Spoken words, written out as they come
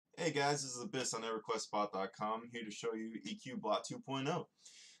Hey guys, this is Abyss on EverQuestBot.com, here to show you EQBoT 2.0.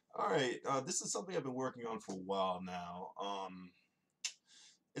 Alright, this is something I've been working on for a while now.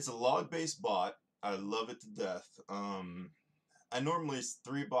 It's a log-based bot. I love it to death. I normally use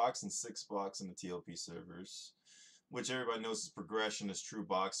 3 box and 6 box in the TLP servers, which everybody knows is progression is true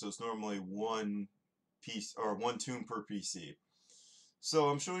box, so it's normally one piece or one tune per PC. So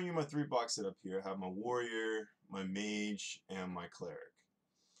I'm showing you my 3 box setup here. I have my warrior, my mage, and my cleric.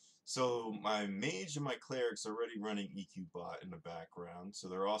 So my mage and my cleric's already running EQBoT in the background, so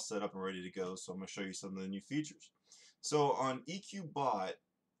they're all set up and ready to go. So I'm going to show you some of the new features. So on EQBoT,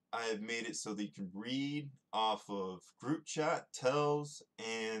 I have made it so that you can read off of group chat, tells,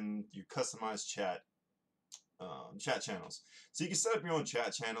 and your customized chat channels. So you can set up your own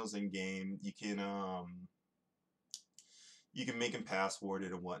chat channels in game. You can make them passworded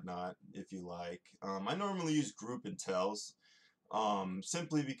and whatnot if you like. I normally use group and tells.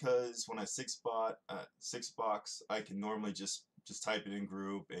 Simply because when I 6 box, I can normally just type it in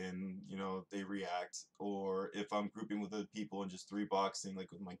group and they react. Or if I'm grouping with other people and just 3 boxing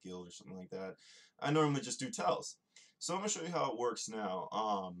like with my guild or something like that, I normally just do tells. So I'm gonna show you how it works now.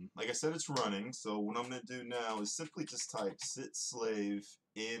 Like I said, it's running. So what I'm gonna do now is simply just type sit slave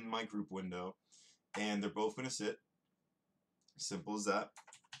in my group window, and they're both gonna sit. Simple as that.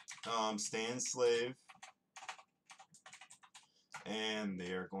 Stand slave. And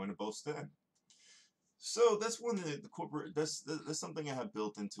they are going to both stand. So that's one of the corporate. That's something I have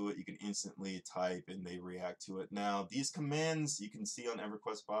built into it. You can instantly type and they react to it. Now these commands you can see on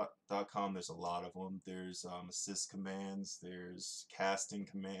EverQuestBot.com. There's a lot of them. There's assist commands. There's casting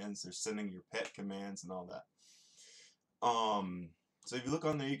commands. There's sending your pet commands and all that. So if you look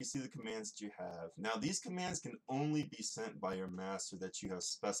on there, you can see the commands that you have. Now these commands can only be sent by your master that you have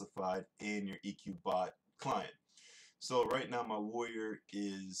specified in your EQBoT client. So right now my warrior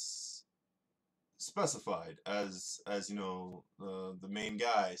is specified as the main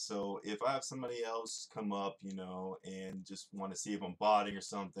guy. So if I have somebody else come up and just want to see if I'm botting or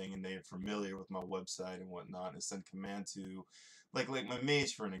something, and they're familiar with my website and whatnot, and send command to like my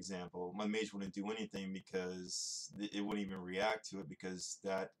mage, for an example, my mage wouldn't do anything because it wouldn't even react to it because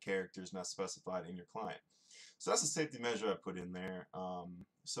that character is not specified in your client. So that's a safety measure I put in there.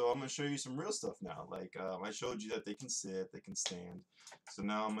 So I'm going to show you some real stuff now. Like I showed you that they can sit, they can stand. So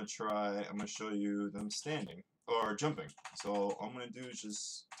now I'm going to show you them standing or jumping. So all I'm going to do is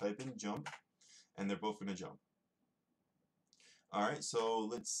just type in jump, and they're both going to jump. Alright,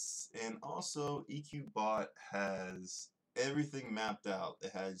 so and also EQBoT has everything mapped out.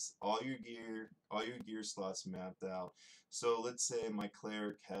 It has all your gear slots mapped out. So let's say my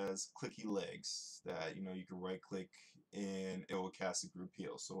cleric has clicky legs that you can right click and it will cast a group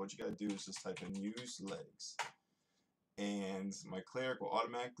heal. So what you gotta do is just type in use legs, and my cleric will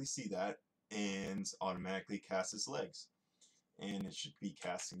automatically see that and automatically cast his legs, and it should be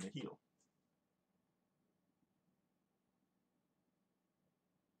casting the heal.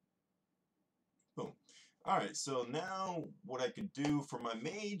 Boom. Alright, so now what I could do for my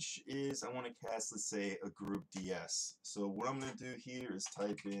mage is I want to cast, let's say, a group DS. So what I'm going to do here is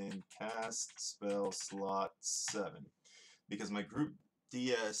type in cast spell slot 7, because my group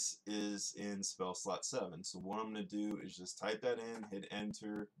DS is in spell slot 7. So what I'm going to do is just type that in, hit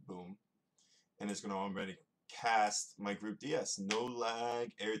enter, boom, and it's going to already cast my group DS. No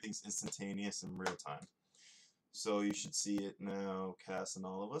lag, everything's instantaneous in real time. So you should see it now casting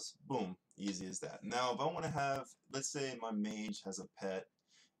all of us. Boom. Easy as that. Now if I want to have, let's say my mage has a pet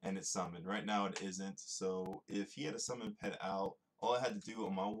and it's summoned. Right now it isn't. So if he had a summon pet out, all I had to do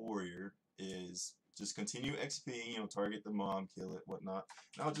on my warrior is just continue XPing, target the mob, kill it, whatnot.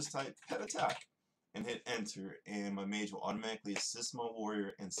 And I'll just type pet attack and hit enter, and my mage will automatically assist my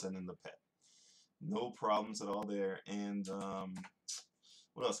warrior and send in the pet. No problems at all there. And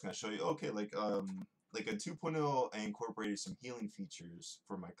what else can I show you? Okay, like in 2.0, I incorporated some healing features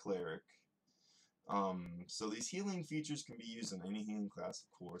for my cleric. So these healing features can be used in any healing class,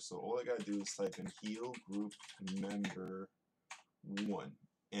 of course. So all I gotta do is type in heal group member 1.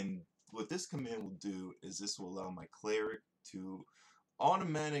 And what this command will do is this will allow my cleric to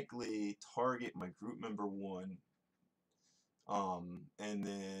automatically target my group member 1 and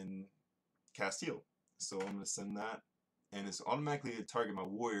then cast heal. So I'm gonna send that, and it's automatically to target my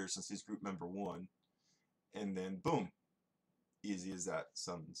warrior since he's group member 1. And then boom, easy as that,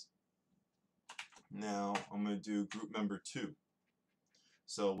 summons. Now I'm going to do group member 2.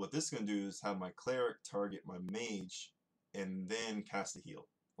 So what this is going to do is have my cleric target my mage and then cast a heal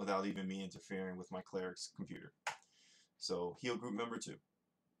without even me interfering with my cleric's computer. So heal group member 2.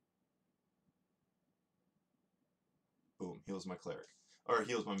 Boom, heals my cleric. or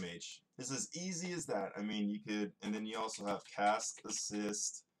heals my mage. It's as easy as that. I mean, you could, and then you also have cast,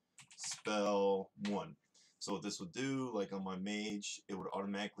 assist, spell 1. So what this would do, like on my mage, it would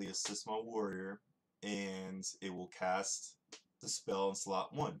automatically assist my warrior, and it will cast the spell in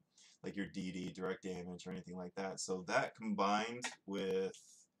slot 1, like your DD, direct damage, or anything like that. So that combined with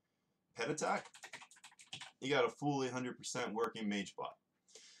pet attack, you got a fully 100% working mage bot.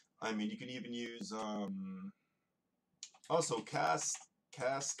 I mean, you can even use also cast,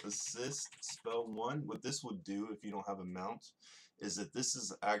 assist, spell 1. What this would do if you don't have a mount is that this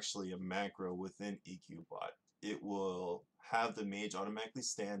is actually a macro within EQBoT. It will have the mage automatically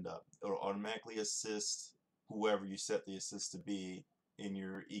stand up. It'll automatically assist whoever you set the assist to be in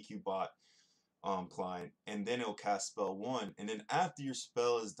your EQBoT client, and then it'll cast spell 1, and then after your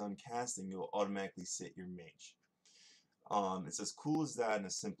spell is done casting, it will automatically sit your mage. It's as cool as that and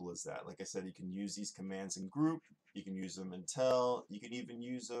as simple as that. Like I said, you can use these commands in group, you can use them in tel, you can even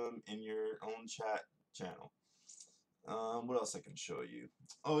use them in your own chat channel. What else I can show you?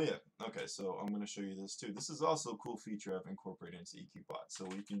 Oh yeah, okay, so I'm going to show you this too. This is also a cool feature I've incorporated into EQBoT. So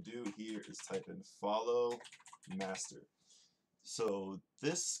what you can do here is type in follow master. So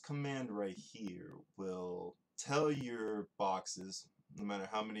this command right here will tell your boxes, no matter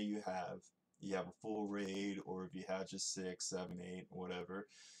how many you have a full raid, or if you have just 6, 7, 8, whatever,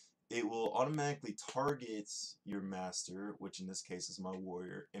 it will automatically target your master, which in this case is my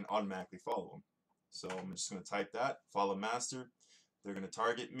warrior, and automatically follow him. So I'm just going to type that, follow master. They're going to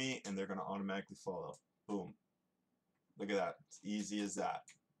target me, and they're going to automatically follow. Boom. Look at that. It's easy as that.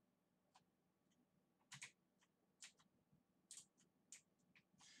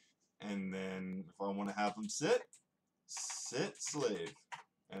 And then if I want to have them sit, slave.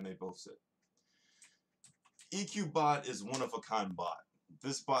 And they both sit. EQBoT is one of a kind bot.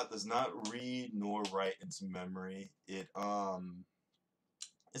 This bot does not read nor write into memory. It's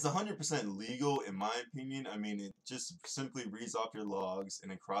 100% legal in my opinion. I mean, it just simply reads off your logs and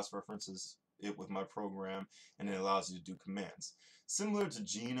then cross-references it with my program, and it allows you to do commands. Similar to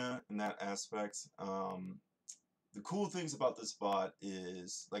Gina in that aspect. The cool things about this bot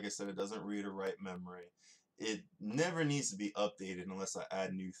is, like I said, it doesn't read or write memory. It never needs to be updated unless I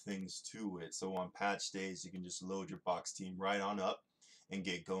add new things to it. So on patch days, you can just load your box team right on up and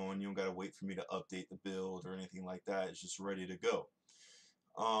get going. You don't got to wait for me to update the build or anything like that. It's just ready to go.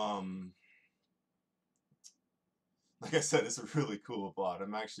 Like I said, it's a really cool bot.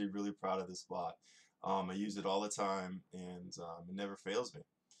 I'm actually really proud of this bot. I use it all the time, and it never fails me.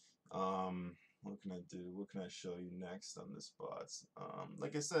 What can I do? What can I show you next on this bot?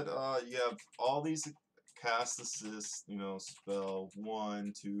 Like I said, you have all these cast assists, you know, spell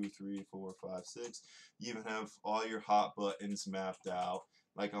 1, 2, 3, 4, 5, 6. You even have all your hot buttons mapped out.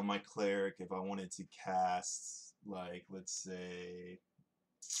 Like on my cleric, if I wanted to cast, like, let's say,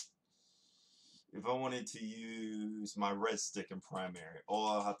 if I wanted to use my red stick in primary, all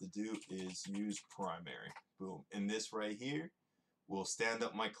I'll have to do is use primary. Boom. And this right here will stand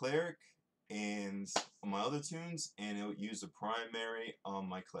up my cleric and on my other tunes, and it'll use the primary on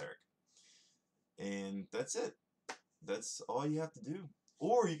my cleric. And that's it. That's all you have to do.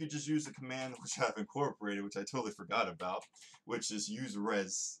 Or you could just use a command which I've incorporated, which I totally forgot about, which is use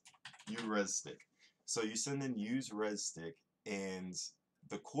res stick. So you send in use res stick, and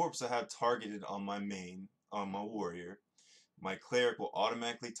the corpse I have targeted on my main, on my warrior, my cleric will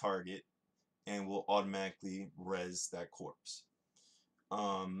automatically target and will automatically res that corpse.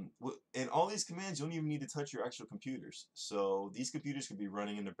 And all these commands, you don't even need to touch your actual computers. So these computers could be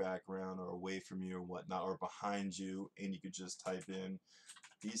running in the background or away from you or whatnot, or behind you, and you could just type in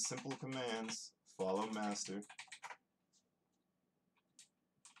these simple commands, follow master,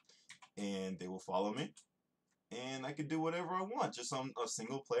 and they will follow me. And I can do whatever I want, just on a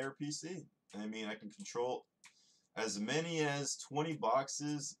single player PC. I mean, I can control as many as 20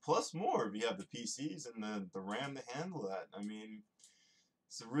 boxes, plus more if you have the PCs and the RAM to handle that. I mean,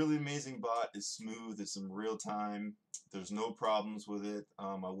 it's a really amazing bot. It's smooth. It's in real time. There's no problems with it.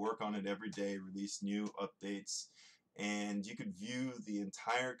 I work on it every day, release new updates, and you could view the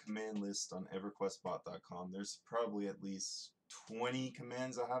entire command list on EverQuestBot.com. There's probably at least 20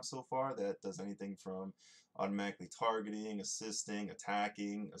 commands I have so far that does anything from automatically targeting, assisting,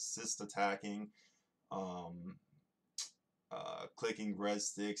 attacking, assist attacking, clicking res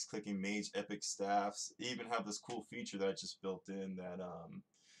sticks, clicking mage epic staffs. Even have this cool feature that I just built in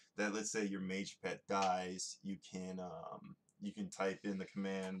that let's say your mage pet dies, you can type in the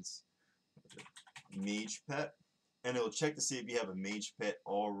commands mage pet, and it'll check to see if you have a mage pet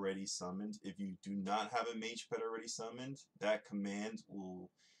already summoned. If you do not have a mage pet already summoned, that command will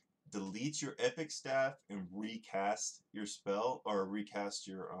delete your epic staff and recast your spell, or recast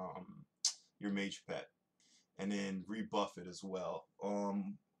your mage pet, and then rebuff it as well.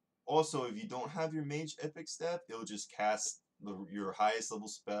 Also, if you don't have your mage epic staff, it'll just cast your highest level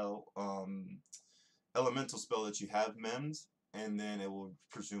spell, elemental spell that you have memmed, and then it will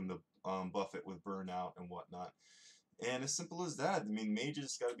presume to buff it with burnout and whatnot. And as simple as that. I mean, Mage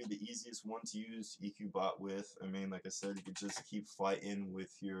has got to be the easiest one to use EQBoT with. I mean, like I said, you could just keep fighting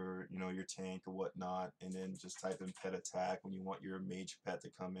with your, your tank or whatnot, and then just type in pet attack when you want your Mage pet to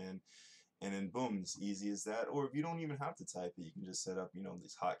come in, and then boom, it's easy as that. Or if you don't even have to type it, you can just set up,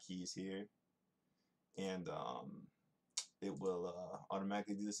 these hotkeys here, and it will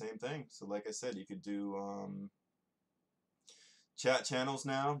automatically do the same thing. So like I said, you could do chat channels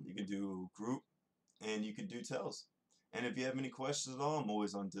now, you can do group, and you could do tells. And if you have any questions at all, I'm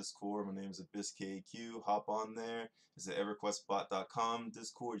always on Discord. My name is AbyssKQ. Hop on there. It's at EverQuestBot.com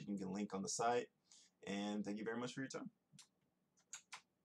Discord. You can get a link on the site. And thank you very much for your time.